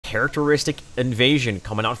characteristic invasion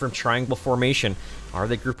coming out from triangle formation. Are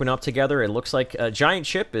they grouping up together? It looks like Giant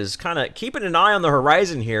Chip is kind of keeping an eye on the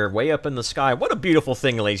horizon here, way up in the sky. What a beautiful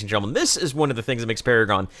thing, ladies and gentlemen. This is one of the things that makes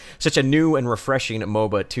Paragon such a new and refreshing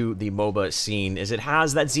MOBA to the MOBA scene, is it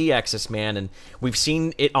has that Z-axis, man, and we've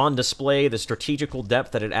seen it on display. The strategical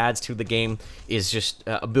depth that it adds to the game is just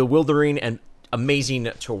bewildering and amazing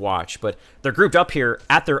to watch. But they're grouped up here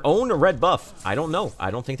at their own red buff. I don't know. I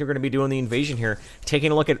don't think they're going to be doing the invasion here.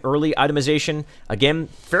 Taking a look at early itemization, again,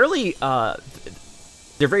 fairly...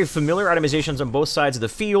 they're very familiar itemizations on both sides of the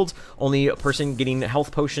field. Only a person getting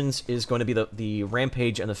health potions is going to be the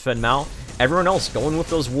Rampage and the Fen Mal. Everyone else going with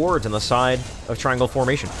those wards on the side of triangle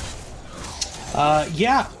formation.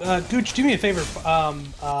 Yeah, Gooch, do me a favor.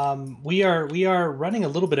 We are running a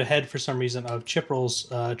little bit ahead for some reason of Triple's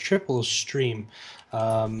stream.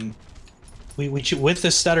 With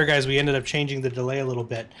the stutter, guys, we ended up changing the delay a little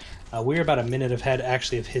bit. We're about a minute ahead,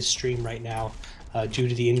 actually, of his stream right now, due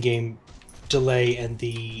to the in-game delay and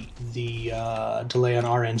the delay on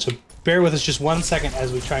our end. So bear with us just 1 second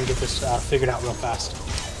as we try and get this figured out real fast.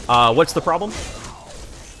 What's the problem?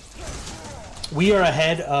 We are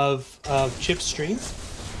ahead of Chip's stream.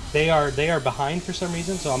 They are behind for some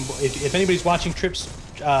reason. So if anybody's watching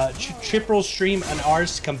Triple's stream and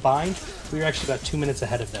ours combined, we're actually about 2 minutes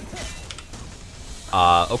ahead of them.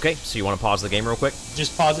 Okay, so you want to pause the game real quick?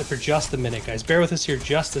 Just pause it for just a minute, guys. Bear with us here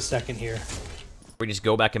just a second here. We just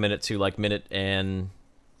go back a minute to like minute and...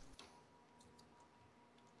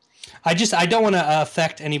 I don't want to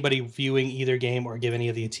affect anybody viewing either game or give any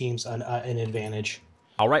of the teams an advantage.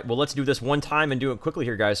 All right, well, let's do this one time and do it quickly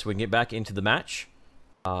here, guys, so we can get back into the match.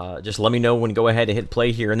 Just let me know when to go ahead and hit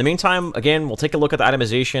play here. In the meantime, again, we'll take a look at the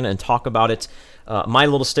itemization and talk about it. My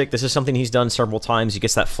Little Stick, this is something he's done several times. He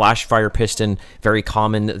gets that Flash Fire Piston, very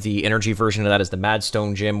common. The energy version of that is the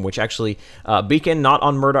Madstone Gem, which actually, Beacon, not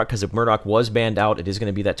on Murdoch, because if Murdoch was banned out, it is going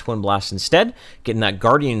to be that Twin Blast instead, getting that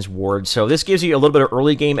Guardian's Ward. So this gives you a little bit of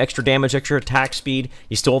early game extra damage, extra attack speed.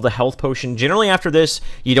 You still have the health potion. Generally, after this,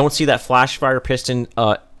 you don't see that Flash Fire Piston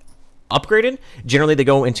upgraded. Generally, they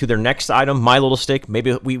go into their next item, My Little Stick.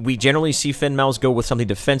 Maybe we generally see Fen Mals go with something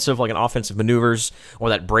defensive, like an offensive maneuvers, or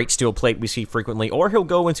that Break Steel Plate we see frequently, or he'll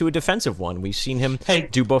go into a defensive one. We've seen him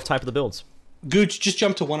do both type of the builds. Gooch, just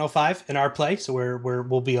jump to 105 in our play, so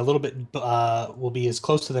we'll be a little bit, we'll be as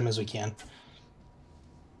close to them as we can.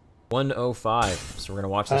 105. So we're going to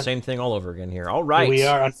watch the same thing all over again here. All right. We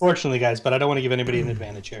are, unfortunately, guys, but I don't want to give anybody an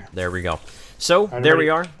advantage here. There we go. So, there we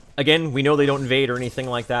are. Again, we know they don't invade or anything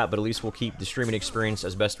like that, but at least we'll keep the streaming experience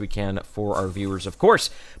as best we can for our viewers, of course.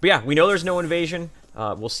 But yeah, we know there's no invasion.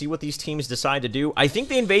 We'll see what these teams decide to do. I think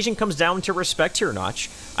the invasion comes down to respect here, Notch.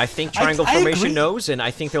 I think Triangle Formation knows, and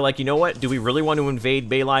I think they're like, you know what? Do we really want to invade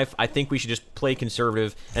Baylife? I think we should just play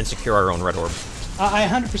conservative and secure our own Red Orb. I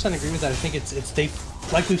 100% agree with that. I think they,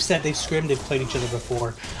 like we've said, they've scrimmed, they've played each other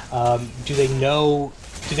before. Do they know?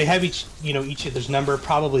 Do they have each other's number?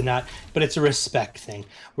 Probably not, but it's a respect thing.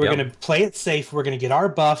 We're going to play it safe. We're going to get our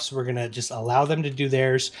buffs. We're going to just allow them to do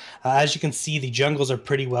theirs. As you can see, the jungles are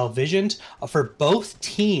pretty well visioned for both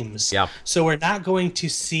teams. Yeah. So we're not going to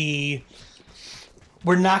see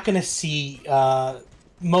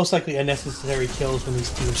most likely unnecessary kills when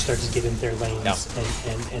these teams start to get into their lanes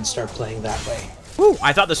and start playing that way. Woo,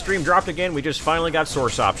 I thought the stream dropped again. We just finally got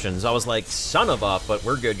source options. I was like, son of a, but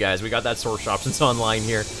we're good, guys. We got that source options online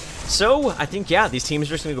here. So, I think, yeah, these teams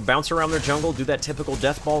are just going to go bounce around their jungle, do that typical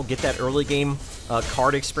death ball, get that early game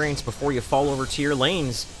card experience before you fall over to your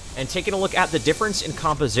lanes. And taking a look at the difference in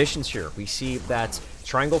compositions here, we see that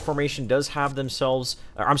Triangle Formation does have themselves,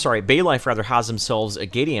 I'm sorry, Baylife rather has themselves a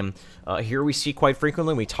Gideon. Here we see quite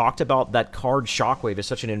frequently, we talked about that card Shockwave is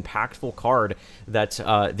such an impactful card that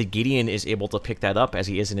the Gideon is able to pick that up as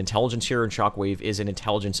he is an intelligence hero and Shockwave is an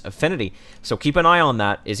intelligence affinity. So keep an eye on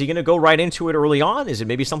that. Is he going to go right into it early on? Is it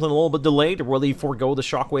maybe something a little bit delayed or will he forego the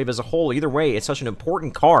Shockwave as a whole? Either way, it's such an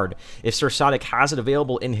important card. If Sir Sadic has it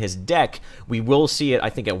available in his deck, we will see it, I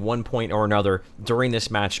think, at one point or another during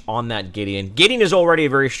this match on that Gideon. Gideon is already a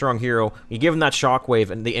very strong hero. You give him that Shockwave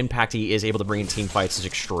and the impact he is able to bring in team fights is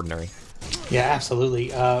extraordinary. Yeah, absolutely.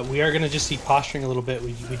 We are going to just see posturing a little bit.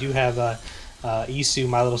 We do have Isu,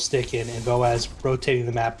 My Little Stick, and Boaz rotating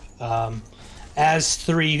the map. As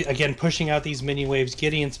three, again, pushing out these mini waves.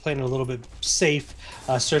 Gideon's playing a little bit safe.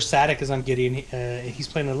 Sir Sadic is on Gideon. He's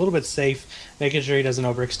playing a little bit safe, making sure he doesn't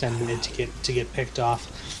overextend mid to get picked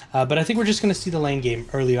off. But I think we're just going to see the lane game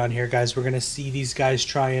early on here, guys. We're going to see these guys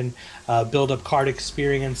try and build up card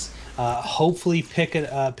experience, hopefully pick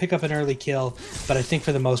up an early kill, but I think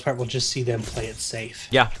for the most part we'll just see them play it safe.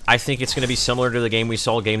 Yeah, I think it's going to be similar to the game we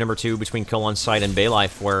saw, game number 2 between Kill on Sight and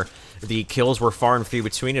Baylife, where the kills were far and few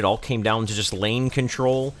between. It all came down to just lane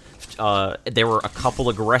control. There were a couple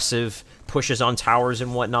aggressive pushes on towers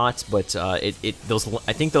and whatnot, but I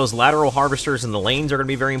think those lateral harvesters in the lanes are going to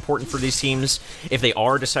be very important for these teams. If they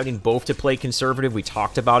are deciding both to play conservative, we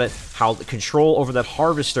talked about it, how the control over that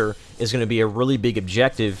harvester is going to be a really big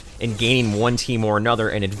objective in gaining one team or another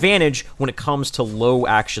an advantage when it comes to low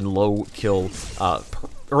action, low kill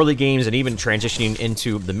early games and even transitioning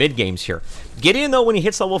into the mid games here. Gideon, though, when he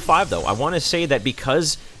hits level 5, though, I want to say that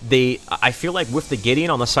because I feel like with the Gideon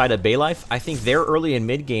on the side of Baylife, I think their early and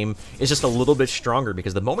mid game is just a little bit stronger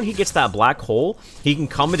because the moment he gets that black hole, he can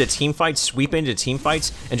come into team fights, sweep into team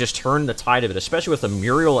fights, and just turn the tide of it, especially with a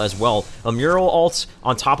Muriel as well. A Muriel ult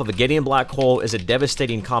on top of a Gideon black hole is a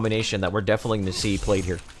devastating combination that we're definitely going to see played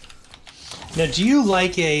here. Now, do you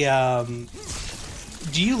like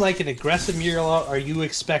an aggressive Muriel, or are you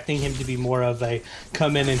expecting him to be more of a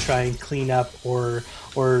come in and try and clean up, or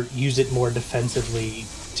use it more defensively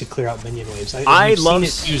to clear out minion waves? I've seen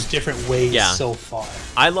it used different ways so far.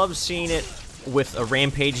 I love seeing it with a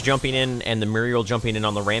Rampage jumping in and the Muriel jumping in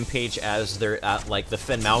on the Rampage as they're at, like, the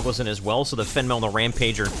Fenmal goes in as well. So the Fenmal and the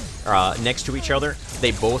Rampage are next to each other.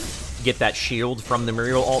 They both get that shield from the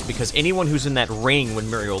Muriel ult because anyone who's in that ring when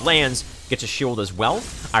Muriel lands gets a shield as well.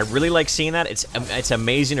 I really like seeing that. It's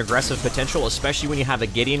amazing aggressive potential, especially when you have a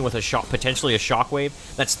Gideon with a potentially a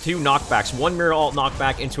shockwave. That's 2 knockbacks, 1 Muriel ult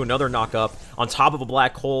knockback into another knockup on top of a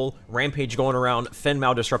black hole, Rampage going around,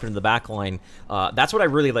 Fenmal disrupting in the back line. That's what I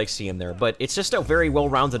really like seeing there, but it's just a very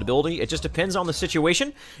well-rounded ability. It just depends on the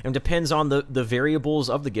situation and depends on the variables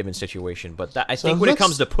of the given situation. But I think when it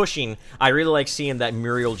comes to pushing, I really like seeing that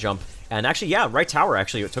Muriel jump. And actually, yeah, right tower,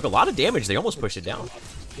 actually, it took a lot of damage. They almost pushed it down.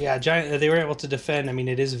 Yeah, they were able to defend. I mean,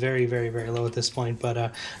 it is very, very, very low at this point,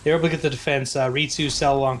 but they were able to get the defense. Ritsu,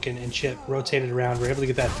 Selwonk, and Chip rotated around. Were able to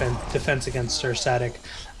get that defense against Sir Static.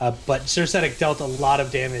 But Sir Static dealt a lot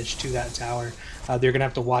of damage to that tower. They're going to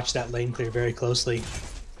have to watch that lane clear very closely.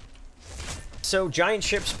 So Giant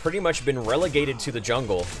Chip's pretty much been relegated to the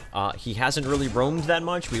jungle. He hasn't really roamed that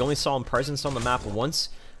much. We only saw him presence on the map once.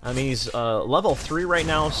 I mean, he's level 3 right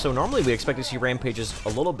now, so normally we expect to see Rampages a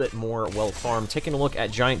little bit more well-farmed. Taking a look at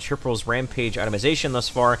Giant Chip's Rampage itemization thus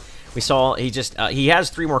far, we saw he has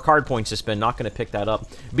 3 more card points to spend, not going to pick that up.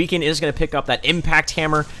 Beacon is going to pick up that Impact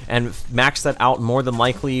Hammer and max that out more than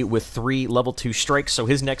likely with 3 level 2 strikes, so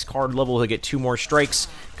his next card level he'll get 2 more strikes,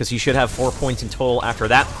 because he should have 4 points in total after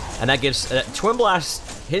that. And that gives Twin Blast,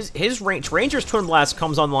 Ranger's Twin Blast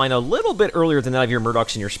comes online a little bit earlier than that of your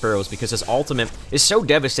Murdochs and your Sparrows, because his ultimate is so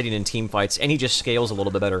devastating in team fights, and he just scales a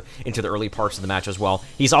little bit better into the early parts of the match as well.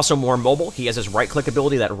 He's also more mobile. He has his right-click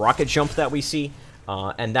ability, that rocket jump that we see,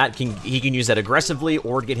 and that he can use that aggressively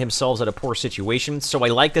or get himself at a poor situation. So I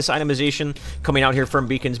like this itemization coming out here from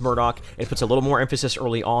Beacon's Murdoch. It puts a little more emphasis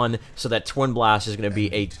early on, so that Twin Blast is going to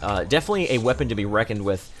be definitely a weapon to be reckoned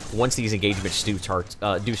with once these engagements do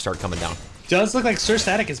start coming down. Does look like Sir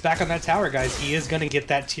Static is back on that tower, guys. He is going to get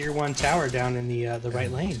that tier 1 tower down in the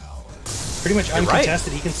right lane. Pretty much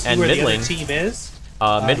uncontested. Right. He can see where the other team is.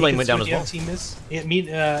 Mid lane went down as well. Team is.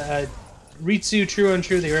 Ritsu, True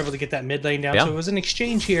Untrue, they were able to get that mid lane down, so it was an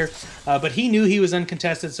exchange here, but he knew he was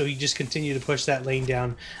uncontested, so he just continued to push that lane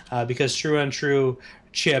down because True Untrue,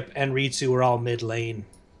 Chip, and Ritsu were all mid lane.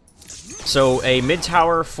 So a mid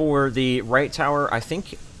tower for the right tower. I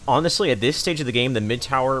think, honestly, at this stage of the game, the mid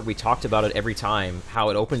tower, we talked about it every time, how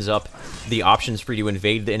it opens up the options for you to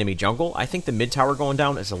invade the enemy jungle. I think the mid tower going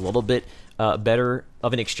down is a little bit better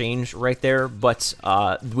of an exchange right there, but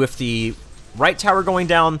with the right tower going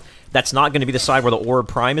down, that's not going to be the side where the Orb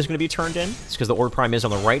Prime is going to be turned in. It's because the Orb Prime is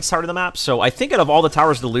on the right side of the map. So I think out of all the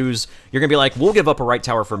towers to lose, you're going to be like, we'll give up a right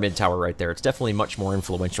tower for mid tower right there. It's definitely much more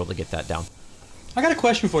influential to get that down. I got a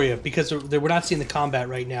question for you, because we're not seeing the combat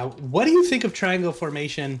right now. What do you think of triangle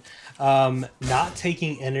formation not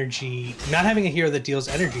taking energy, not having a hero that deals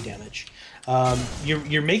energy damage?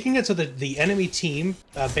 You're making it so that the enemy team,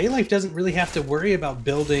 Baylife doesn't really have to worry about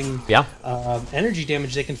building energy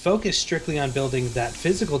damage. They can focus strictly on building that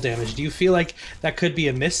physical damage. Do you feel like that could be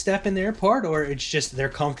a misstep in their part, or it's just they're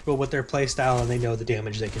comfortable with their playstyle and they know the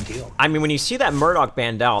damage they can deal? I mean, when you see that Murdoch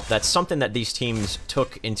banned out, that's something that these teams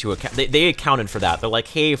took into account. They accounted for that. They're like,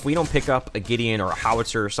 hey, if we don't pick up a Gideon or a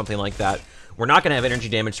Howitzer or something like that, we're not going to have energy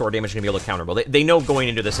damage, so our damage is going to be able to counterable. They know going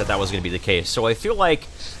into this that was going to be the case. So I feel like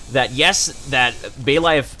that, yes, that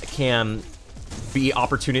Baylife can be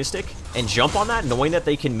opportunistic and jump on that, knowing that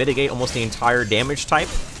they can mitigate almost the entire damage type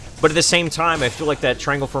But at the same time, I feel like that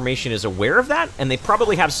triangle formation is aware of that, and they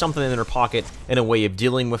probably have something in their pocket in a way of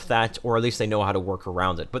dealing with that, or at least they know how to work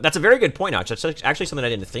around it. But that's a very good point, Notch. That's actually something I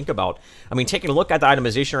didn't think about. I mean, taking a look at the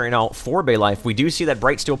itemization right now for Baylife, we do see that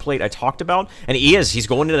bright steel plate I talked about, and he's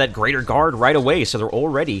going into that greater guard right away, so they're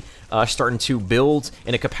already starting to build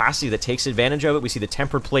in a capacity that takes advantage of it. We see the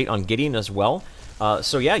tempered plate on Gideon as well.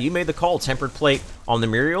 So yeah, you made the call. Tempered plate on the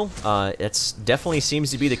Muriel. It's definitely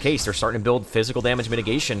seems to be the case. They're starting to build physical damage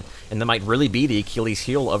mitigation, and that might really be the Achilles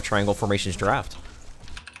heel of Triangle Formation's draft.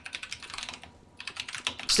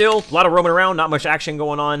 Still, a lot of roaming around, not much action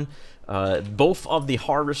going on. Both of the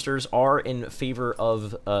Harvesters are in favor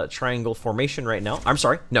of Triangle Formation right now. I'm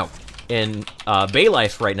sorry, no. In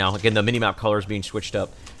Baylife right now, again, the minimap colors being switched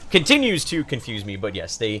up. Continues to confuse me, but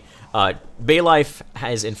yes, Baylife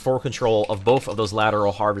has in full control of both of those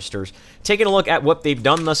lateral Harvesters. Taking a look at what they've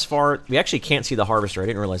done thus far, we actually can't see the Harvester. I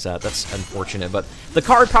didn't realize that. That's unfortunate, but the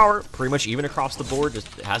card power, pretty much even across the board, just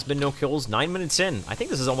has been no kills. 9 minutes in. I think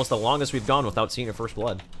this is almost the longest we've gone without seeing a first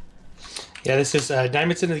blood. Yeah, this is 9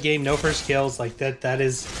 minutes into the game, no first kills. Like, that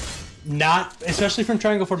is not, especially from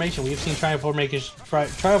Triangle Formation. We've seen Triangle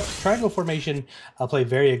Formation play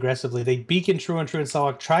very aggressively. They beacon True and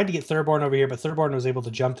Solok, tried to get Thirborn over here, but Thirborn was able to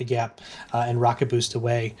jump the gap and rocket boost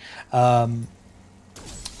away.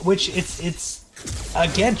 Which it's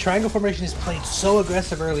again, Triangle Formation is played so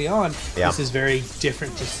aggressive early on. Yeah. This is very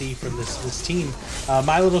different to see from this team.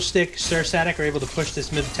 My Little Stick, Sir Static are able to push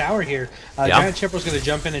this mid tower here. Giant Chipper's going to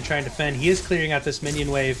jump in and try and defend. He is clearing out this minion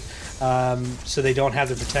wave, so they don't have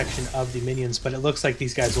the protection of the minions, but it looks like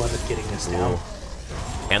these guys will end up getting this down.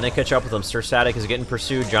 Can they catch up with him? Sir Static is getting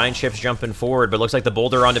pursued. Giant Chip's jumping forward, but looks like the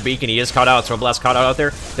boulder on the beacon. He is caught out. Storm Blast caught out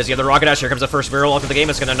there. Does he have the Rocket Dash? Here comes the first barrel off of the game.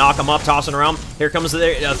 It's going to knock him up, tossing around. Here comes the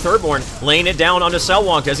Thirdborn, laying it down onto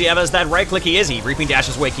Selwonk. Does he have that right click? He is. He Reaping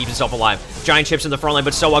Dashes away, keeps himself alive. Giant Chip's in the front line,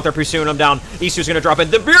 but Selwonk, they're pursuing him down. Isu's going to drop in.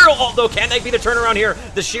 The barrel, although, can they be the turnaround here?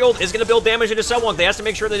 The shield is going to build damage into Selwonk. They have to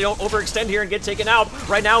make sure they don't overextend here and get taken out.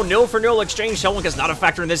 Right now, no for no exchange. Selwonk is not a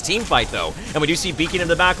factor in this team fight, though. And we do see Beacon in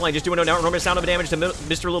the back line just doing an enormous amount of damage to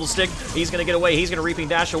Mr. Little Stick. He's going to get away. He's going to Reaping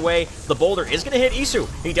Dash away. The boulder is going to hit Isu.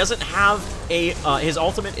 He doesn't have his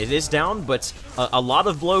ultimate. It is down, but a lot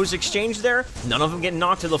of blows exchanged there. None of them getting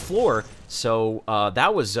knocked to the floor. So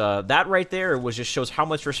that right there just shows how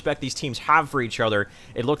much respect these teams have for each other.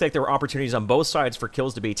 It looked like there were opportunities on both sides for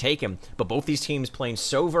kills to be taken, but both these teams playing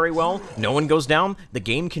so very well. No one goes down. The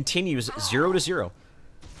game continues 0-0.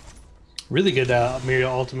 Really good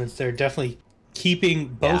Muriel ultimates there. Definitely keeping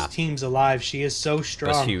both teams alive. She is so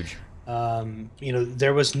strong. That's huge. You know,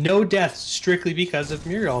 there was no death strictly because of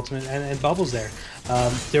Muriel ultimate and Bubbles there.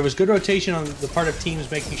 There was good rotation on the part of teams,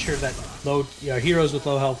 making sure that heroes with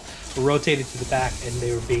low health were rotated to the back, and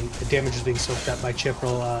the damage was being soaked up by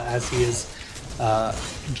Chipperl as he is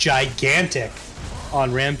gigantic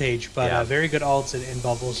on Rampage. But very good ults and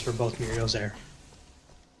Bubbles for both Muriels there.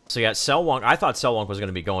 So yeah, Selwonk, I thought Selwonk was going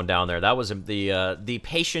to be going down there. That was the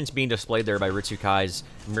patience being displayed there by Ritsukai's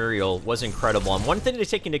Muriel was incredible. And one thing to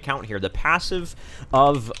take into account here, the passive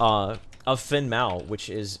of Fin Mao, which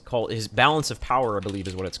is called his Balance of Power, I believe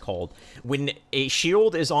is what it's called. When a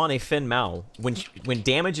shield is on a Fin Mao, when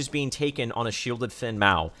damage is being taken on a shielded Fin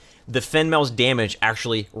Mao, the Fin Mao's damage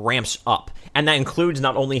actually ramps up. And that includes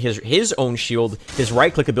not only his own shield, his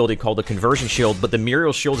right-click ability called the Conversion Shield, but the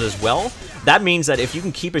Muriel shield as well. That means that if you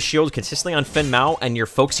can keep a shield consistently on Fin Mao and you're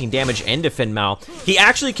focusing damage into Fin Mao, he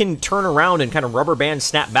actually can turn around and kind of rubber band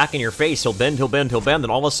snap back in your face. He'll bend, then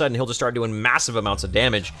all of a sudden he'll just start doing massive amounts of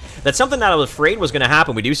damage. That's something that I was afraid was going to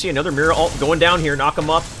happen. We do see another Muriel ult going down here, knock him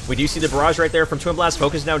up. We do see the barrage right there from Twin Blast,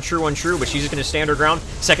 focus down True on True, but she's just going to stand her ground.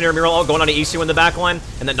 Secondary Muriel ult going on to Isu in the back line,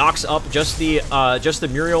 and that knocks up just the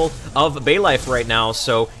Muriel of Baylife right now.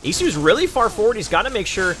 So Isu's really far forward. He's got to make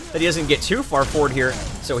sure that he doesn't get too far forward here.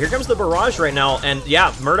 So here comes the barrage right now, and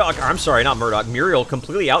yeah, Muriel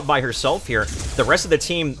completely out by herself here. The rest of the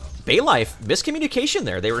team, Baylife, miscommunication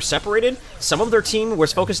there. They were separated. Some of their team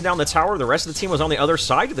was focusing down the tower. The rest of the team was on the other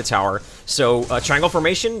side of the tower. So Triangle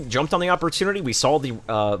Formation jumped on the opportunity. We saw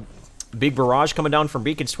the big barrage coming down from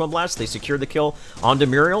Beacon's Twin Blast. They secured the kill onto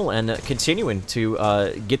Muriel and continuing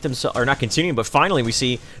to get themselves, or not continuing, but finally we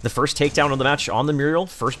see the first takedown of the match on the Muriel.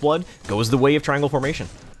 First blood goes the way of Triangle Formation.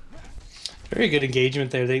 Very good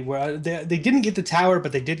engagement there. They didn't get the tower,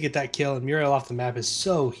 but they did get that kill, and Muriel off the map is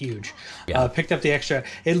so huge. Yeah. Picked up the extra.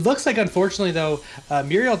 It looks like, unfortunately, though,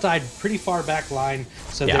 Muriel died pretty far back line,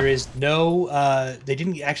 so there is no... they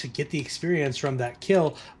didn't actually get the experience from that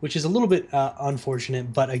kill, which is a little bit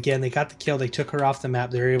unfortunate, but again, they got the kill. They took her off the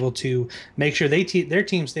map. They were able to make sure their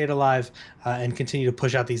team stayed alive and continue to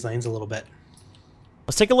push out these lanes a little bit.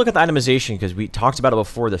 Let's take a look at the itemization, because we talked about it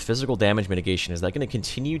before. The physical damage mitigation, is that going to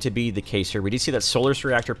continue to be the case here? We did see that Solus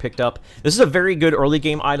Reactor picked up. This is a very good early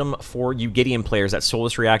game item for you Gideon players. That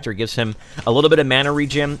Solus Reactor gives him a little bit of mana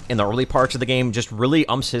regen in the early parts of the game, just really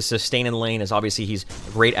umps his sustain in lane, as obviously he's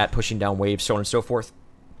great at pushing down waves, so on and so forth.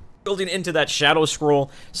 Building into that Shadow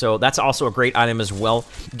Scroll, so that's also a great item as well.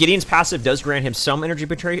 Gideon's passive does grant him some energy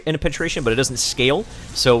penetration, but it doesn't scale,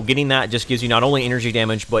 so getting that just gives you not only energy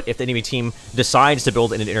damage, but if the enemy team decides to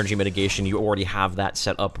build in an energy mitigation, you already have that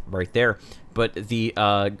set up right there. But the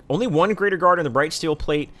only one Greater Guard in the Bright Steel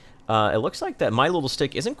Plate. It looks like that My Little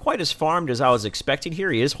Stick isn't quite as farmed as I was expecting here.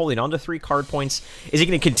 He is holding on to 3 card points. Is he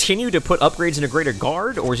going to continue to put upgrades into Greater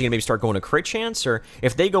Guard, or is he going to maybe start going to Crit Chance? Or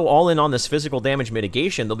if they go all in on this physical damage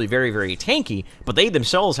mitigation, they'll be very, very tanky, but they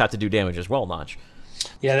themselves have to do damage as well, Notch.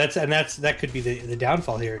 Yeah, that could be the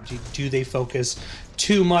downfall here. Do they focus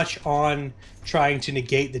too much on trying to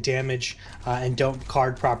negate the damage and don't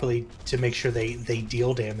card properly to make sure they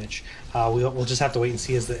deal damage? We'll just have to wait and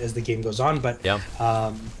see as the game goes on. But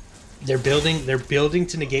yeah. They're building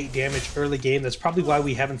to negate damage early game. That's probably why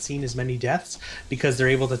we haven't seen as many deaths, because they're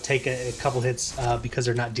able to take a couple hits because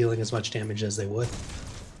they're not dealing as much damage as they would.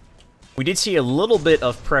 We did see a little bit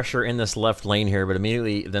of pressure in this left lane here, but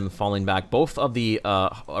immediately them falling back. Both of the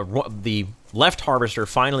left Harvester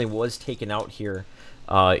finally was taken out here.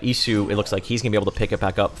 Isu, it looks like he's going to be able to pick it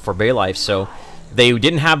back up for Baylife, so they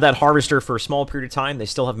didn't have that Harvester for a small period of time. They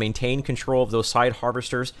still have maintained control of those side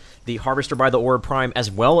Harvesters. The Harvester by the Orb Prime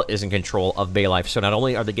as well is in control of Baylife. So not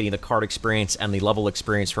only are they getting the card experience and the level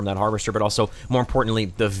experience from that Harvester, but also, more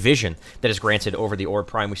importantly, the vision that is granted over the Orb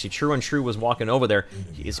Prime. We see True and True was walking over there.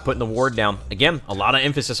 He's putting the ward down. Again, a lot of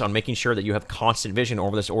emphasis on making sure that you have constant vision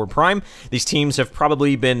over this Orb Prime. These teams have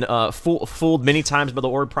probably been fooled many times by the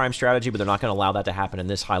Orb Prime strategy, but they're not going to allow that to happen in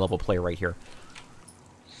this high-level play right here.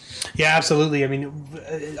 Yeah, absolutely. I mean,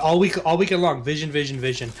 all weekend long, vision.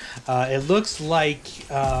 It looks like,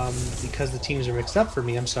 because the teams are mixed up for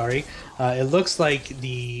me, I'm sorry. It looks like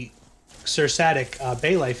the Sir Sadik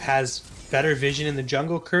Baylife has better vision in the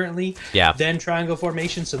jungle currently than Triangle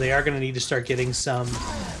Formation, so they are going to need to start getting some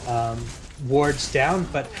wards down,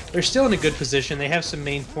 but they're still in a good position. They have some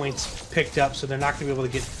main points picked up, so they're not going to be able to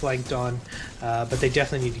get flanked on, but they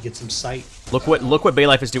definitely need to get some sight. Look what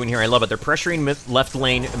Baylife is doing here. I love it. They're pressuring left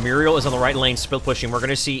lane. Muriel is on the right lane, split pushing. We're going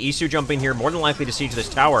to see Isu jump in here, more than likely to siege this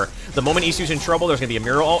tower. The moment Isu's in trouble, there's going to be a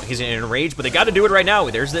Muriel ult. He's in a rage, but they got to do it right now.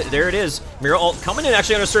 There it is. Muriel ult coming in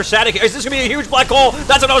actually on a Sir Sadik. Is this going to be a huge black hole?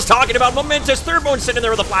 That's what I was talking about. Momentous. Third Bone sitting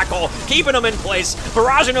there with a black hole, keeping him in place,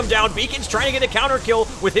 barraging him down. Beacon's trying to get a counter kill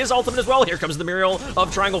with his ultimate as well. Here comes the Muriel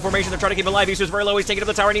of Triangle Formation. They're trying to keep him alive. Isu's very low. He's taking up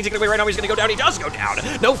the tower. Needs to get away right now. He's going to go down. He does go down.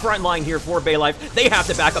 No front line here for Baylife. They have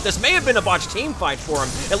to back up. This may have been a botched team fight for him.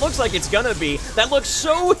 It looks like it's gonna be. That looks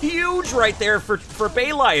so huge right there for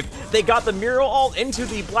Baylife. They got the Muriel ult into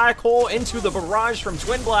the black hole, into the barrage from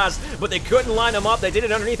Twin Blast, but they couldn't line them up. They did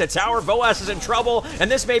it underneath the tower. Boaz is in trouble, and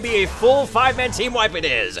this may be a full 5-man team wipe. It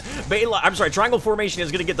is. Triangle Formation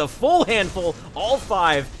is gonna get the full handful, all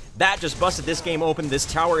 5. That just busted this game open.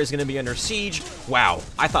 This tower is gonna be under siege. Wow,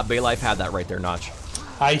 I thought Baylife had that right there, Notch.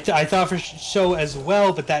 I thought for so as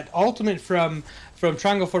well, but that ultimate from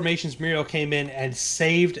Triangle Formation's Muriel came in and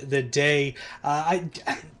saved the day.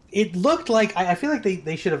 It looked like, I feel like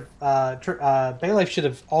they should have, Baylife should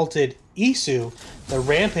have ulted Isu, the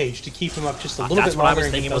Rampage, to keep him up just a little bit longer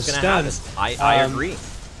and get those stuns. I agree.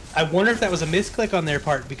 I wonder if that was a misclick on their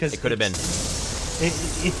part, because it could have been.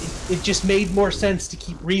 It just made more sense to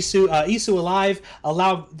keep Isu alive,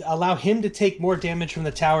 allow him to take more damage from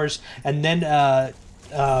the towers, and then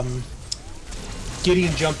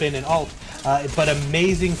Gideon jump in and ult. But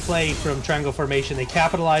amazing play from Triangle Formation. They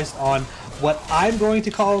capitalized on what I'm going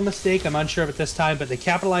to call a mistake. I'm unsure of it this time, but they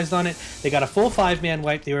capitalized on it. They got a full 5-man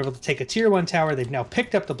wipe. They were able to take a tier 1 tower. They've now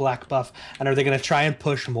picked up the black buff, and are they going to try and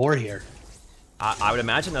push more here? I would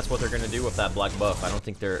imagine that's what they're going to do with that black buff. I don't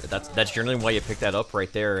think that's generally why you pick that up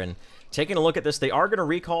right there. And taking a look at this, they are going to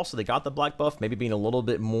recall, so they got the black buff, maybe being a little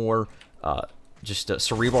bit more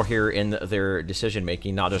cerebral here in their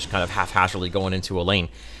decision-making, not just kind of haphazardly going into a lane.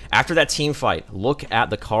 After that team fight, look at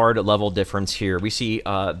the card level difference here. We see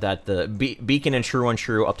that the Beacon and True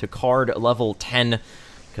Untrue up to card level 10,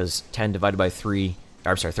 because 10 divided by 3...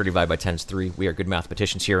 I'm sorry, 30 divided by 10 is 3. We are good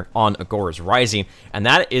mathematicians here on Agora's Rising. And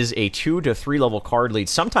that is a 2 to 3 level card lead,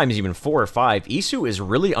 sometimes even 4 or 5. Isu is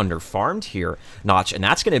really underfarmed here, Notch, and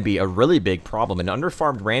that's going to be a really big problem. An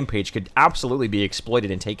underfarmed Rampage could absolutely be exploited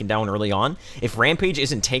and taken down early on. If Rampage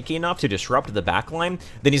isn't tanky enough to disrupt the backline,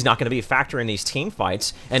 then he's not going to be a factor in these team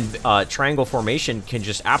fights, and Triangle Formation can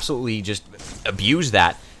just absolutely just abuse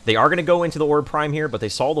that They are going to go into the Orb Prime here, but they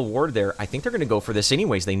saw the ward there. I think they're going to go for this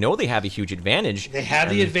anyways. They know they have a huge advantage. They have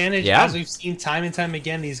the advantage. Yeah. As we've seen time and time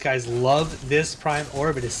again, these guys love this Prime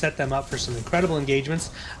Orb. It has set them up for some incredible engagements.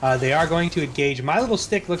 They are going to engage. My Little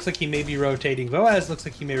Stick looks like he may be rotating. Boaz looks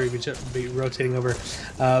like he may be rotating over.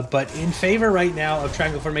 But in favor right now of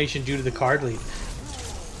Triangle Formation due to the card lead.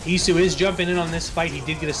 Isu is jumping in on this fight. He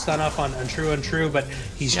did get a stun up on True, but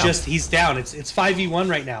he's he's down. It's 5v1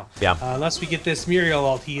 right now. Yeah. Unless we get this Muriel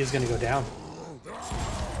ult, he is going to go down.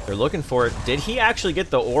 They're looking for it. Did he actually get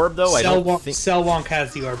the orb, though? Selwonk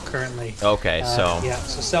has the orb currently. Okay, so... yeah,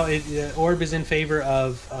 so orb is in favor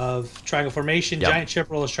of Triangle Formation. Giant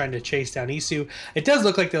Chipperal is trying to chase down Isu. It does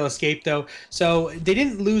look like they'll escape, though. So they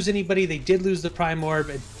didn't lose anybody. They did lose the Prime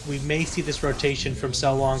Orb. We may see this rotation from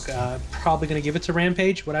Selwonk. Probably going to give it to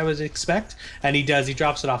Rampage, what I would expect. And he does. He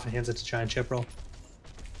drops it off and hands it to Giant Chipperal.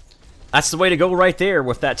 That's the way to go right there.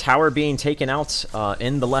 With that tower being taken out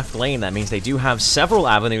in the left lane, that means they do have several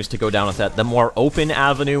avenues to go down with that. The more open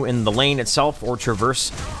avenue in the lane itself, or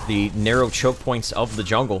traverse the narrow choke points of the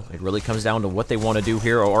jungle. It really comes down to what they want to do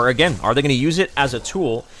here. Or again, are they going to use it as a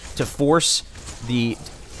tool to force the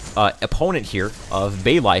opponent here of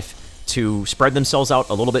Baylife to spread themselves out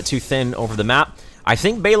a little bit too thin over the map? I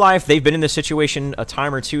think Baylife, they've been in this situation a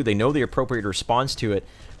time or two. They know the appropriate response to it.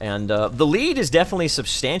 And the lead is definitely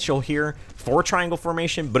substantial here for Triangle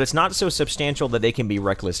Formation, but it's not so substantial that they can be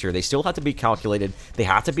reckless here. They still have to be calculated. They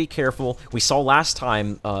have to be careful. We saw last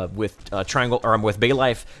time with with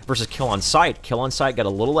Baylife versus Kill on Sight. Kill on Sight got a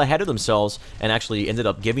little ahead of themselves and actually ended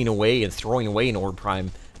up giving away and throwing away an Orb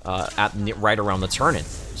Prime right around the turn-in.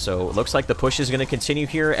 So it looks like the push is going to continue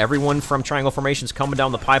here. Everyone from Triangle Formation's coming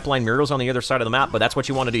down the pipeline. Muriel's on the other side of the map, but that's what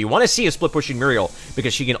you want to do. You want to see a split-pushing Muriel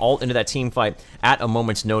because she can ult into that team fight at a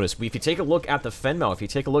moment's notice. If you take a look at the Fenmel, if you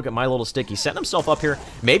take a look at My Little Stick, he's setting himself up here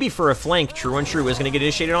maybe for a flank. True is going to get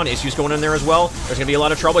initiated on. Issue's going in there as well. There's going to be a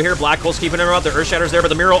lot of trouble here. Black Hole's keeping him up. The Earthshatter's there, but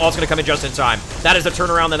the Muriel ult's going to come in just in time. That is the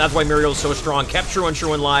turnaround, and that's why Muriel's so strong. Kept True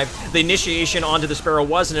in live. The initiation onto the Sparrow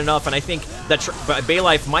wasn't enough, and I think that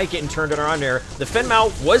Baylife might get turned around there. The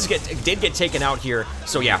Fenmel did get taken out here.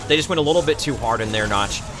 So yeah, they just went a little bit too hard in their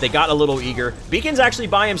notch. They got a little eager. Beacon's actually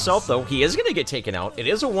by himself, though. He is going to get taken out. It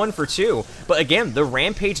is a 1 for 2. But again, the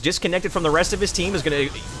Rampage disconnected from the rest of his team is going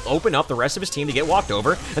to open up the rest of his team to get walked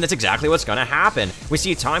over, and that's exactly what's going to happen. We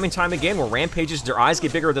see it time and time again where Rampages, their eyes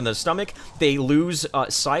get bigger than the stomach. They lose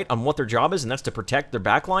sight on what their job is, and that's to protect their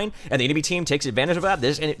backline, and the enemy team takes advantage of that.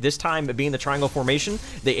 This time, being the Triangle Formation,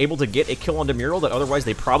 they able to get a kill onto Muriel that otherwise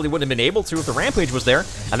they probably wouldn't have been able to if the Rampage was there,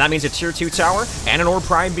 and that means a Tier 2 tower and an Orb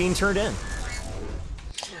Prime being turned in.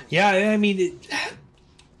 Yeah, I mean,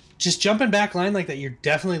 just jumping back line like that, you're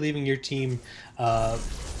definitely leaving your team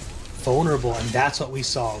vulnerable, and that's what we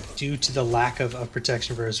saw due to the lack of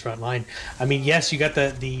protection for his front line. I mean, yes, you got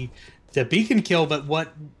the Beacon kill, but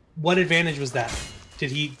what advantage was that?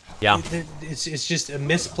 Did he? Yeah, it's just a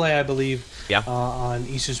misplay, I believe. Yeah. On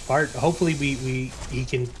Isu's part. Hopefully, he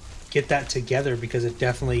can get that together because it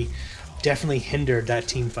definitely hindered that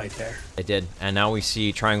team fight there. It did, and now we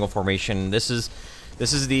see Triangle Formation. This is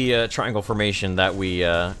the Triangle Formation that we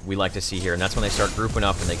like to see here, and that's when they start grouping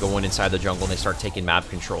up and they go inside the jungle and they start taking map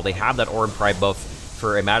control. They have that Orb Prime buff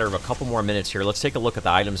for a matter of a couple more minutes here. Let's take a look at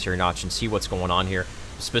the items here, Notch, and see what's going on here.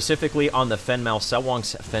 Specifically on the Fenmel,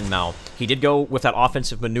 Selwonk's Fenmel. He did go with that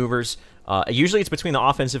offensive maneuvers. Usually it's between the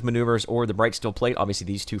offensive maneuvers or the Bright Steel Plate. Obviously,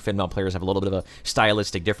 these two Fenmel players have a little bit of a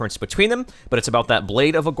stylistic difference between them, but it's about that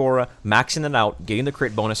Blade of Agora, maxing it out, getting the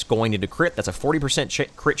crit bonus, going into crit. That's a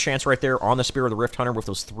 40% crit chance right there on the Spear of the Rift Hunter with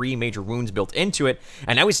those 3 major wounds built into it.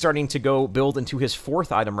 And now he's starting to go build into his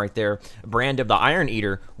 4th item right there, Brand of the Iron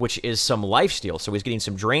Eater, which is some lifesteal. So he's getting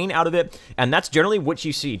some drain out of it, and that's generally what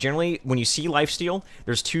you see. Generally, when you see lifesteal,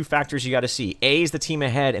 there's 2 factors you got to see. A is the team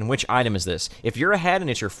ahead, and which item is this? If you're ahead and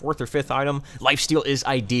it's your 4th or 5th item, lifesteal is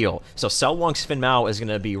ideal. So Selwonk's Fenmel is going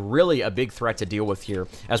to be really a big threat to deal with here,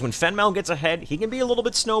 as when Fenmel gets ahead, he can be a little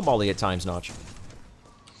bit snowbally at times, Notch.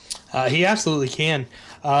 He absolutely can.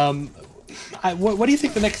 What do you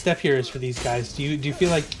think the next step here is for these guys? Do you feel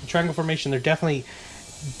like Triangle Formation, they're definitely...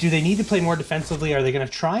 Do they need to play more defensively? Are they going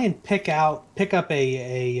to try and pick up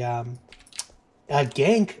a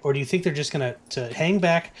gank, or do you think they're just going to hang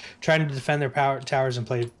back, trying to defend their towers and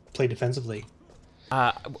play defensively?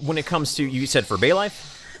 When it comes to, you said for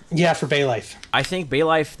Baylife? Yeah, for Baylife. I think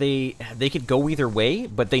Baylife, they could go either way,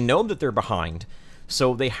 but they know that they're behind.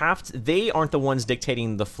 So they aren't the ones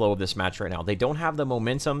dictating the flow of this match right now. They don't have the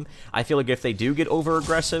momentum. I feel like if they do get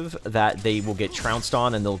over-aggressive, that they will get trounced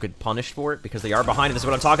on and they'll get punished for it because they are behind. And this is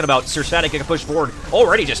what I'm talking about. Sir Static can push forward.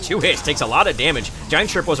 Already just 2 hits. Takes a lot of damage. Giant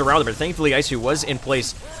Trip was around him, but thankfully Isu was in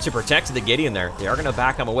place to protect the Gideon there. They are going to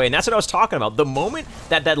back him away. And that's what I was talking about. The moment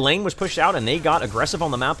that lane was pushed out and they got aggressive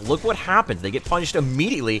on the map, look what happens. They get punished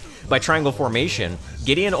immediately by triangle formation.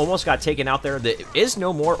 Gideon almost got taken out there. There is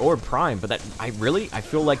no more Orb Prime, but that I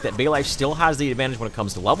feel like that Baylife still has the advantage when it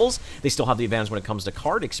comes to levels. They still have the advantage when it comes to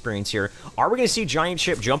card experience here. Are we going to see Giant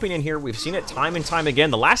Ship jumping in here? We've seen it time and time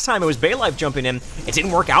again. The last time it was Baylife jumping in, it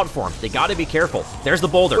didn't work out for him. They got to be careful. There's the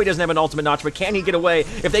boulder. He doesn't have an ultimate notch, but can he get away?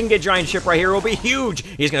 If they can get Giant Ship right here, it'll be huge.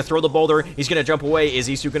 He's going to throw the boulder. He's going to jump away. Is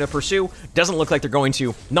Isu going to pursue? Doesn't look like they're going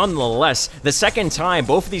to. Nonetheless, the second time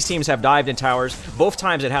both of these teams have dived in towers, both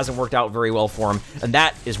times it hasn't worked out very well for him, and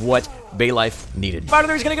that is what Baylife needed.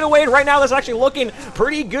 Finally, he's going to get away, and right now that's actually looking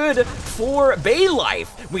pretty good for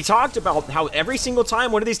Baylife. We talked about how every single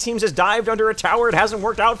time one of these teams has dived under a tower, it hasn't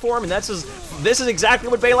worked out for him, and this is exactly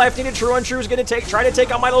what Baylife needed. True on True is going to try to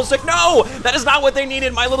take out My Little Stick. No! That is not what they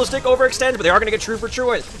needed. My Little Stick overextends, but they are going to get True for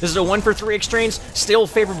True. This is a 1-for-3 exchange, still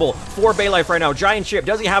favorable for Baylife right now. Giant Ship,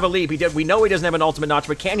 does he have a leap? We know he doesn't have an ultimate notch,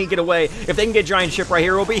 but can he get away? If they can get Giant Ship right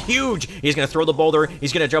here, it'll be huge. He's going to throw the boulder.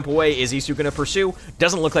 He's going to jump away. Is Isu going to pursue?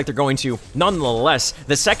 Doesn't look like they're going to. Nonetheless,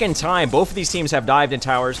 the second time both of these teams have dived in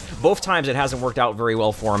towers, both times it hasn't worked out very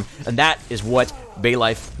well for them, and that is what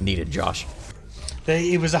Baylife needed, Josh.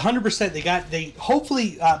 It was 100%.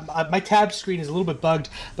 Hopefully, my tab screen is a little bit bugged,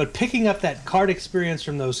 but picking up that card experience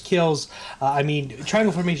from those kills, I mean,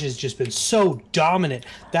 Triangle Formation has just been so dominant.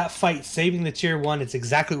 That fight, saving the Tier 1, it's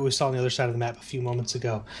exactly what we saw on the other side of the map a few moments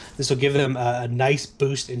ago. This will give them a nice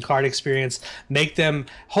boost in card experience, make them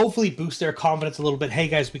hopefully boost their confidence a little bit. Hey,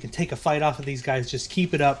 guys, we can take a fight off of these guys. Just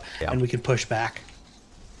keep it up, and we can push back.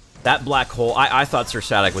 That black hole, I thought Sir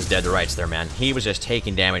Static was dead to rights there, man. He was just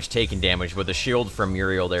taking damage, but the shield from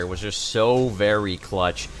Muriel there was just so very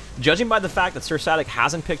clutch. Judging by the fact that Sir Static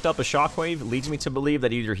hasn't picked up a Shockwave leads me to believe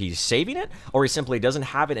that either he's saving it or he simply doesn't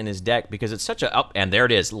have it in his deck because it's such a and there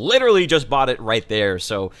it is. Literally just bought it right there.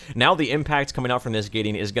 So now the impact coming out from this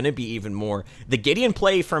Gideon is going to be even more. The Gideon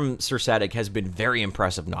play from Sir Static has been very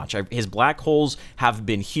impressive, Notch. His black holes have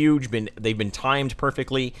been huge. They've been timed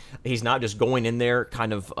perfectly. He's not just going in there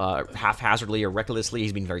kind of haphazardly or recklessly.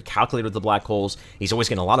 He's been very calculated with the black holes. He's always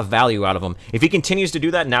getting a lot of value out of them. If he continues to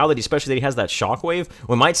do that now that especially that he has that Shockwave,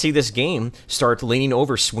 we might see this game start leaning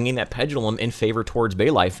over, swinging that pendulum in favor towards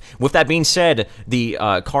Baylife. With that being said, the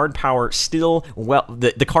card power still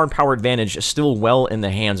the card power advantage is still well in the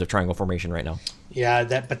hands of Triangle Formation right now. Yeah,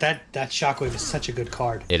 that Shockwave is such a good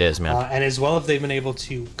card. It is, man. And as well, if they've been able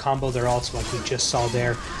to combo their ults like we just saw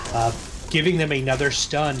there, giving them another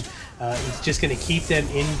stun. It's just going to keep them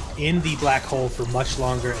in the black hole for much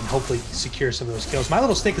longer and hopefully secure some of those kills. My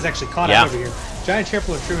Little Stick is actually caught out over here. Giant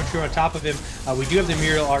Triple and True on top of him. We do have the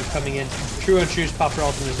Muriel art coming in. True on True's popped her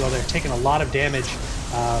ultimate as well. They're taking a lot of damage.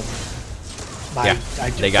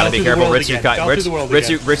 They got to be careful.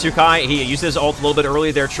 Ritsukai, he used his ult a little bit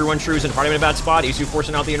early there. True on True's in front of him in a bad spot. Isu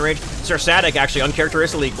forcing out the enrage. Sir Static actually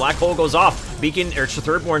uncharacteristically. Black hole goes off. Beacon or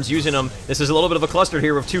Thirdborn's using them. This is a little bit of a cluster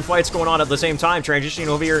here with two fights going on at the same time. Transitioning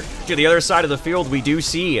over here to the other side of the field, we do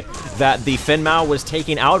see that the Fenmao was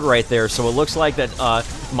taken out right there. So it looks like that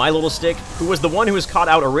My Little Stick, who was the one who was caught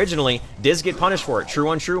out originally, does get punished for it. True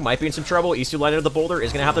on True might be in some trouble. Isu lighted up the boulder,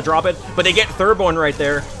 is going to have to drop it, but they get Thirdborn right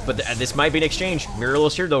there. But this might be an exchange. Muriel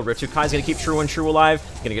is here though. Ritsukai's going to keep True on True alive.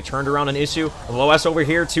 Going to get turned around on Isu. Loas over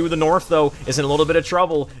here to the north though is in a little bit of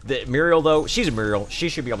trouble. Muriel though, she's a Muriel. She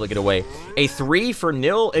should be able to get away. A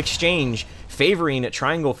 3-for-0 exchange favoring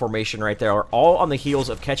Triangle Formation right there, are all on the heels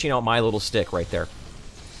of catching out My Little Stick right there.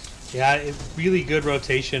 Yeah, really good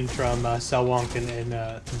rotation from Selwonk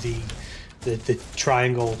and the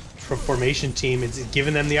Triangle Formation team. It's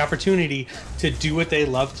given them the opportunity to do what they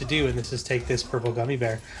love to do, and this is take this purple gummy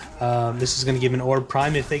bear. This is going to give an Orb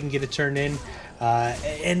Prime if they can get it turned in.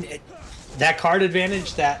 That card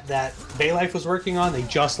advantage that Baylife was working on, they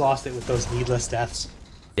just lost it with those needless deaths.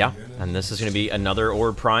 Yeah, and this is going to be another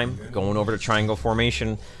Orb Prime going over to Triangle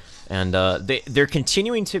Formation. And they're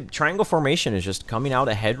continuing to... Triangle Formation is just coming out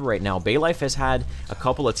ahead right now. Baylife has had a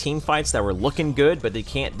couple of team fights that were looking good, but they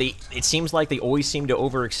can't... It seems like they always seem to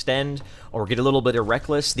overextend or get a little bit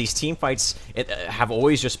reckless. These team fights have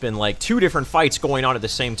always just been like 2 different fights going on at the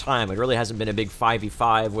same time. It really hasn't been a big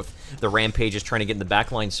 5v5 with the rampages trying to get in the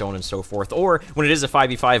backline, so on and so forth. Or when it is a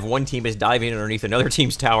 5v5, one team is diving underneath another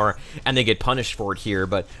team's tower and they get punished for it here.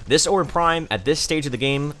 But this Orb Prime at this stage of the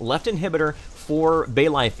game, left inhibitor for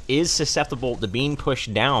Baylife is susceptible to being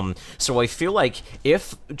pushed down. So I feel like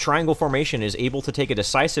if Triangle Formation is able to take a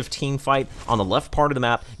decisive team fight on the left part of the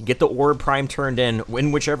map, get the Orb Prime turned in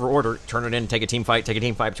whichever order, turn it in, take a team fight,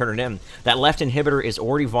 turn it in, that left inhibitor is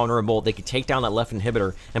already vulnerable. They could take down that left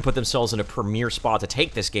inhibitor and put themselves in a premier spot to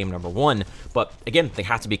take this game number 1. But again, they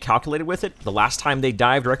have to be calculated with it. The last time they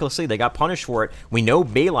dived recklessly, they got punished for it. We know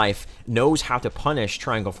Baylife knows how to punish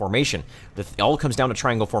Triangle Formation. It all comes down to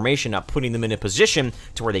Triangle Formation not putting them in a position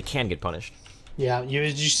to where they can get punished. Yeah, you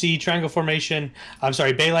see Triangle Formation. I'm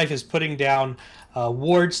sorry, Baylife is putting down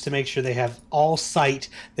wards to make sure they have all sight.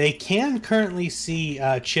 They can currently see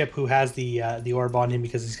Chip, who has the orb on him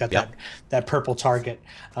because he's got that purple target.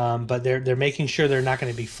 But they're making sure they're not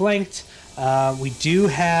going to be flanked. We do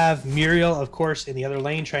have Muriel, of course, in the other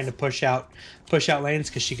lane trying to push out lanes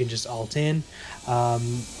because she can just ult in.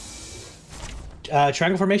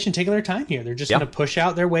 Triangle Formation taking their time here. They're just going to push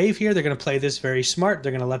out their wave here. They're going to play this very smart.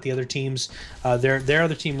 They're going to let the other teams, their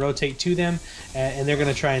other team rotate to them, and they're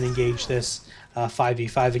going to try and engage this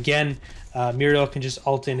 5v5 again. Muriel can just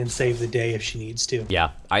ult in and save the day if she needs to. Yeah,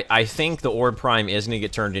 I think the Orb Prime is going to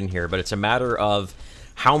get turned in here, but it's a matter of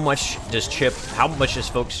how much is Chip going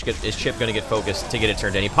to get focused to get it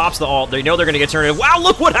turned in? He pops the ult. They know they're going to get turned in. Wow,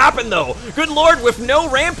 look what happened, though. Good lord, with no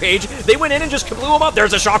rampage, they went in and just blew him up.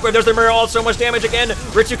 There's a shockwave. There's the Muriel. So much damage again.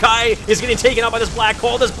 Ritsukai is getting taken out by this black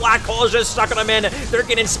hole. This black hole is just sucking them in. They're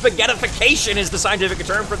getting spaghettification is the scientific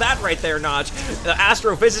term for that right there, Notch. The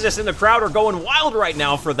astrophysicists in the crowd are going wild right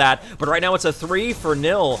now for that. But right now it's a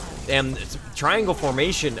 3-0. And Triangle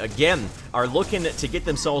Formation, again, are looking to get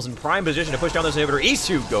themselves in prime position to push down this inhibitor.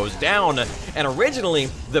 Isu goes down, and originally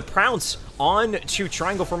the Prounce on to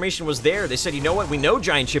Triangle Formation was there. They said, you know what, we know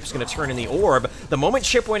Giant Chip's going to turn in the orb. The moment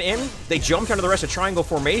Chip went in, they jumped onto the rest of Triangle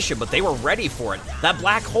Formation, but they were ready for it. That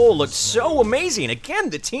black hole looked so amazing. Again,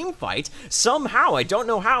 the team fight, somehow, I don't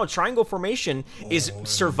know how, Triangle Formation is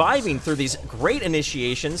surviving through these great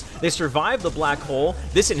initiations. They survived the black hole.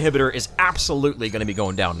 This inhibitor is absolutely going to be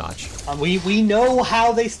going down, Notch. We know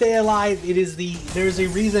how they stay alive. There's a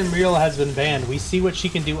reason Muriel has been banned. We see what she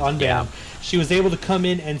can do unbanned. Yeah. She was able to come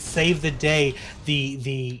in and save the day.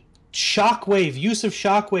 The shockwave, use of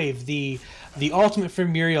shockwave, the ultimate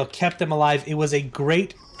from Muriel kept them alive. It was a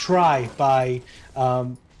great try by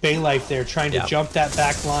Baylife there, trying to jump that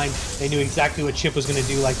back line. They knew exactly what Chip was going to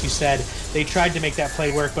do, like you said. They tried to make that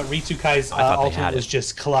play work, but Ritsukai's ultimate was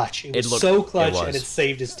just clutch. It was so clutch, and it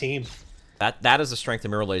saved his team. That is the strength of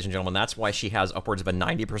Muriel, ladies and gentlemen. That's why she has upwards of a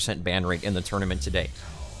 90% ban rate in the tournament today.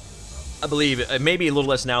 I believe, maybe a little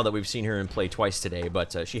less now that we've seen her in play twice today,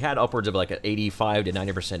 but she had upwards of like an 85 to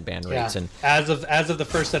 90% ban rates. Yeah. And as of the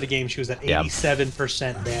first set of games, she was at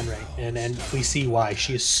 87% ban rate, and we see why.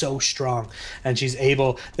 She is so strong, and she's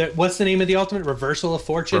able. What's the name of the ultimate? Reversal of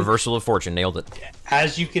Fortune. Reversal of Fortune, nailed it.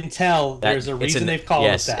 As you can tell, there's a reason they've called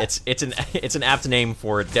it that. It's an apt name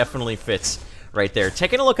for it. Definitely fits. Right there.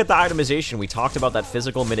 Taking a look at the itemization, we talked about that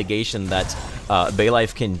physical mitigation that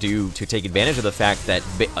Baylife can do to take advantage of the fact that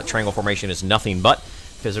Triangle Formation is nothing but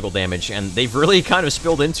physical damage, and they've really kind of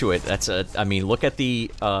spilled into it. I mean, look at the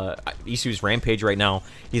Isu's Rampage right now.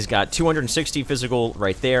 He's got 260 physical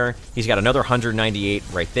right there. He's got another 198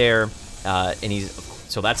 right there, and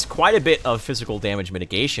so that's quite a bit of physical damage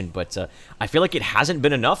mitigation, but I feel like it hasn't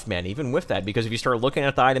been enough, man, even with that, because if you start looking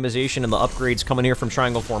at the itemization and the upgrades coming here from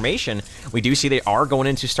Triangle Formation, we do see they are going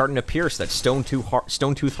into starting to pierce. That Stone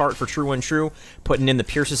Tooth Heart for True and True, putting in the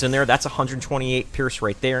pierces in there. That's 128 pierce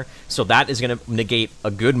right there, so that is going to negate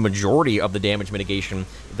a good majority of the damage mitigation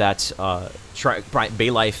that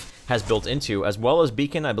Baylife has built into, as well as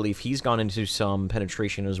Beacon. I believe he's gone into some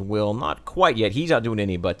penetration as well. Not quite yet. He's not doing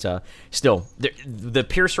any, but still. The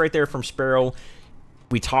Pierce right there from Sparrow,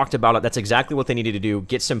 we talked about it. That's exactly what they needed to do.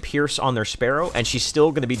 Get some Pierce on their Sparrow, and she's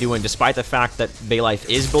still going to be doing, despite the fact that Baylife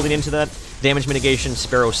is building into that damage mitigation,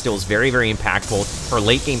 Sparrow still is very, very impactful. Her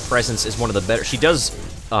late game presence is one of the better. She does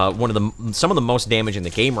some of the most damage in the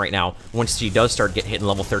game right now once she does start hitting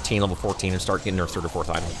level 13, level 14, and start getting her 3rd or 4th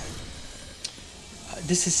item.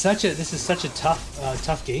 This is such a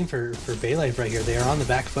tough game for Baylife right here. They are on the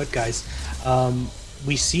back foot, guys.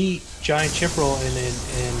 We see Giant Chipperal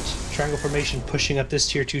and Triangle Formation pushing up this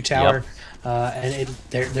tier 2 tower, and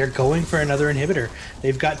they're going for another inhibitor.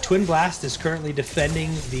 They've got Twin Blast is currently defending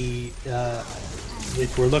the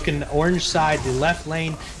if we're looking orange side, the left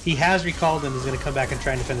lane, he has recalled and is going to come back and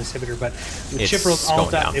try and defend this inhibitor. But with Chipper's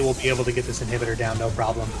ult up, they will be able to get this inhibitor down, no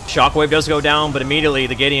problem. Shockwave does go down, but immediately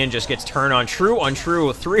the Gideon just gets turned on. True,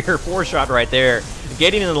 untrue, 3 or 4 shot right there.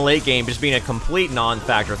 Gideon in the late game just being a complete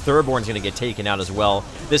non-factor. Thoroughborn's going to get taken out as well.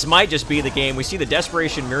 This might just be the game. We see the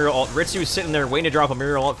desperation Muriel ult. Ritsu's sitting there waiting to drop a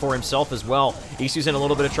Muriel ult for himself as well. Isu's in a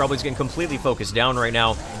little bit of trouble. He's getting completely focused down right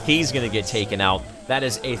now. He's going to get taken out. That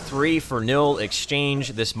is a 3-for-0 exchange.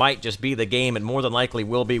 This might just be the game, and more than likely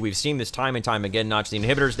will be. We've seen this time and time again. Notch the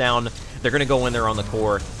inhibitors down. They're going to go in there on the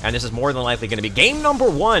core, and this is more than likely going to be game number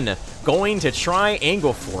 1, going to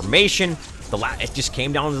triangle formation. It just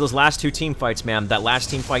came down to those last 2 team fights, man. That last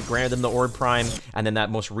team fight granted them the Orb Prime, and then that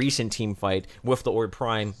most recent team fight with the Orb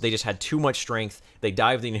Prime, they just had too much strength. They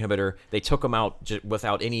dived the inhibitor. They took them out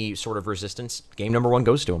without any sort of resistance. Game number 1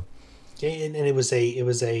 goes to them. And it was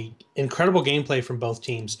a incredible gameplay from both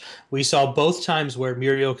teams. We saw both times where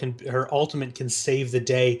Muriel her ultimate can save the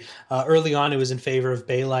day. Early on, it was in favor of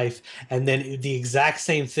Baylife, and then the exact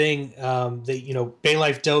same thing.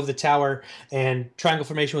 Baylife dove the tower, and Triangle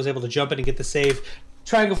Formation was able to jump in and get the save.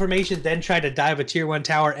 Triangle Formation then tried to dive a tier 1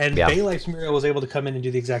 tower, and Baylife's Muriel was able to come in and do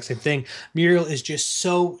the exact same thing. Muriel is just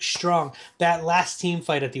so strong. That last team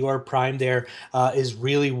fight at the Orb Prime there is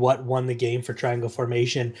really what won the game for Triangle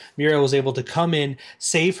Formation. Muriel was able to come in,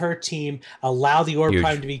 save her team, allow the Orb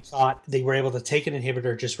Prime to be caught. They were able to take an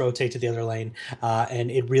inhibitor, just rotate to the other lane, and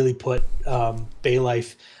it really put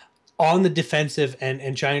Baylife on the defensive,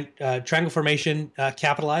 and Triangle Formation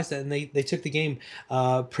capitalized, and they took the game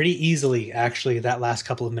pretty easily, actually, that last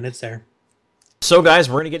couple of minutes there. So, guys,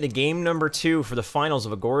 we're going to get into game number 2 for the finals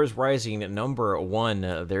of Agora's Rising at number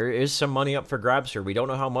 1. There is some money up for grabs here. We don't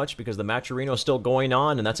know how much because the Matcherino is still going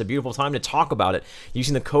on, and that's a beautiful time to talk about it.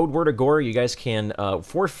 Using the code word Agora, you guys can,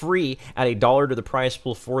 for free, add $1 to the prize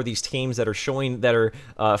pool for these teams that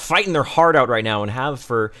are fighting their heart out right now and have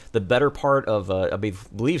for the better part of, I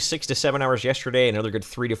believe, 6 to 7 hours yesterday, and another good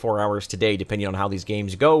 3 to 4 hours today, depending on how these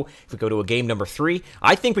games go. If we go to a game number 3,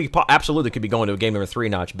 I think we absolutely could be going to a game number 3,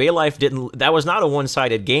 Notch. Baylife didn't, that was not a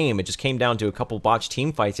one-sided game. It just came down to a couple botched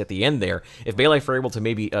team fights at the end there. If Baylife were able to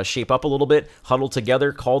maybe shape up a little bit, huddle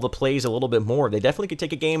together, call the plays a little bit more, they definitely could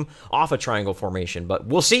take a game off a triangle formation. But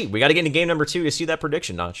we'll see. We got to get into game number 2 to see that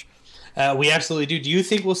prediction, Notch. We absolutely do. Do you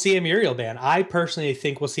think we'll see a Muriel ban? I personally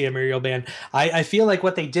think we'll see a Muriel ban. I feel like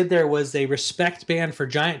what they did there was they respect ban for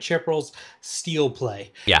Giant Chipperl's steal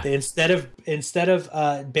play. Yeah. Instead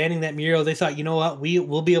of banning that Muriel, they thought, you know what,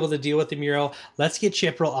 we'll be able to deal with the Muriel. Let's get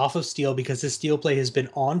Chipperl off of steal because his steal play has been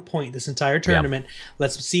on point this entire tournament. Yeah.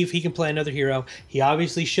 Let's see if he can play another hero. He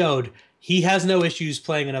obviously showed he has no issues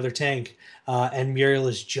playing another tank, and Muriel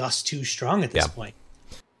is just too strong at this point.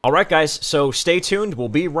 All right, guys, so stay tuned. We'll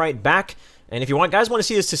be right back. And if you guys want to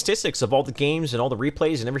see the statistics of all the games and all the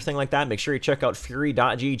replays and everything like that, make sure you check out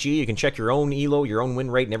Fury.gg. You can check your own elo, your own win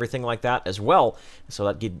rate, and everything like that as well.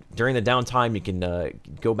 So that during the downtime, you can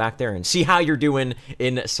go back there and see how you're doing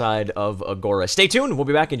inside of Agora. Stay tuned. We'll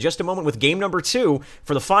be back in just a moment with game number 2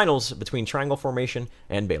 for the finals between Triangle Formation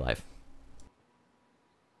and Baylife.